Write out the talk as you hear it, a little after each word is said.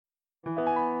Ter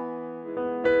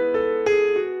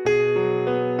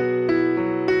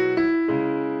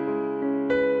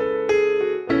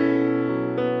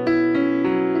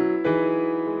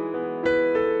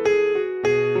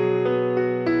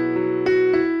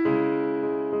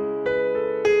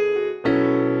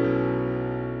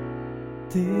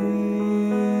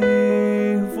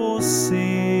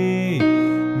você,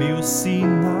 meu sinal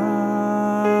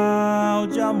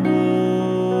de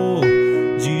amor,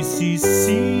 disse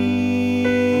sim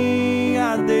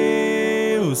a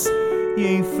Deus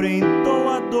e enfrentou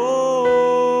a dor.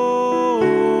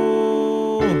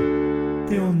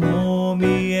 Teu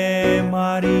nome é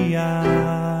Maria,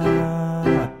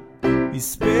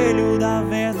 espelho da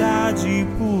verdade e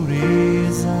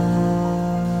pureza.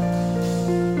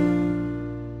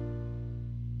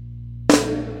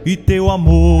 E teu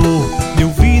amor deu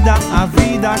vida à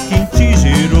vida quem te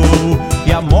gerou,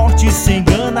 e a morte se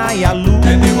engana e a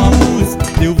luz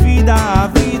deu vida à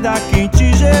vida quem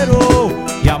te gerou,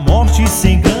 e a morte se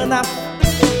engana.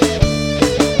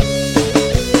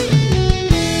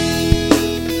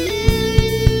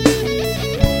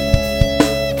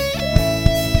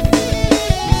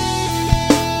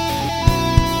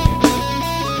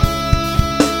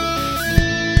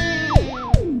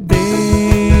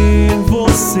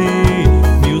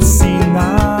 Meu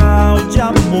sinal de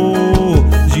amor,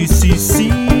 disse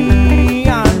sim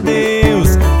a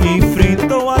Deus e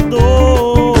enfrentou a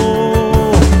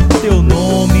dor. Teu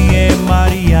nome é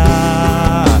Maria,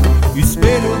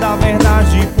 espelho da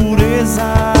verdade e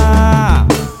pureza.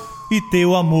 E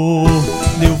teu amor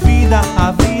deu vida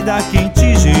à vida quem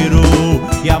te gerou,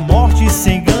 e a morte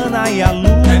se engana e a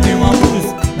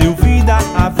luz deu vida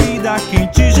à vida quem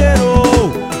te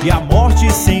gerou, e a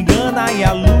morte se engana e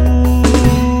a luz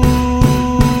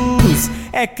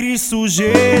é Cristo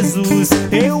Jesus.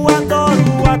 Eu adoro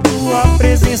a tua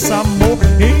presença, amor.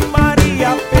 Em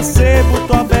Maria percebo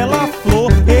tua bela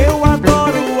flor. Eu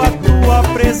adoro a tua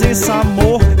presença,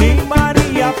 amor. Em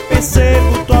Maria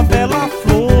percebo tua bela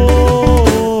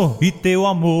flor. E teu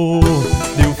amor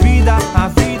deu vida à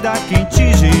vida quem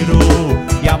te gerou,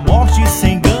 e a morte se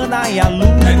engana e a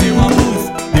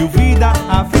luz deu vida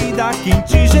à vida quem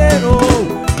te gerou,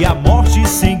 e a morte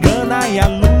se engana e a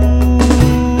luz.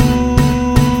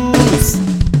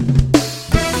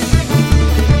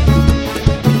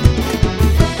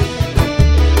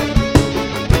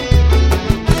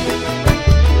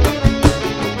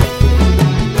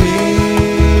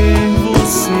 Ter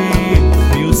você,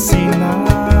 meu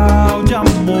sinal de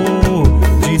amor,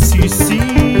 disse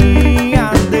sim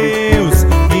a Deus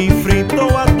e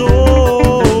enfrentou a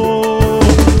dor.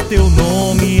 Teu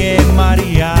nome é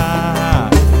Maria,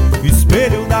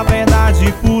 espelho da verdade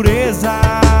e pureza.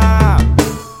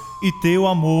 E teu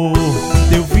amor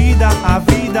deu vida à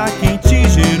vida quem te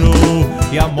gerou,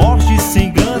 e a morte se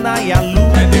engana e a luz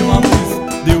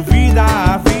deu vida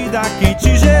à vida quem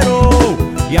te gerou,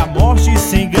 e a morte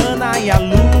se engana e a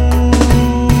luz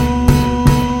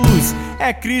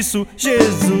é Cristo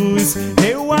Jesus.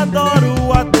 Eu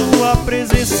adoro a tua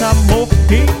presença, amor.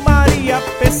 Em Maria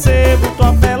percebo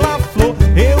tua bela flor.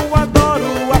 Eu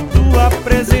adoro a tua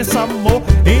presença, amor.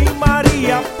 Em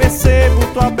Maria percebo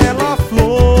tua bela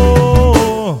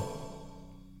flor.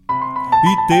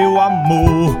 E teu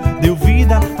amor deu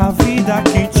vida à vida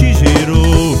quem te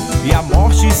gerou, e a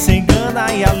morte se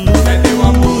engana e a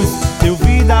luz deu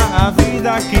vida à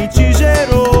vida quem te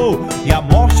gerou, e a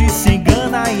morte se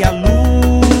engana e a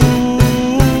luz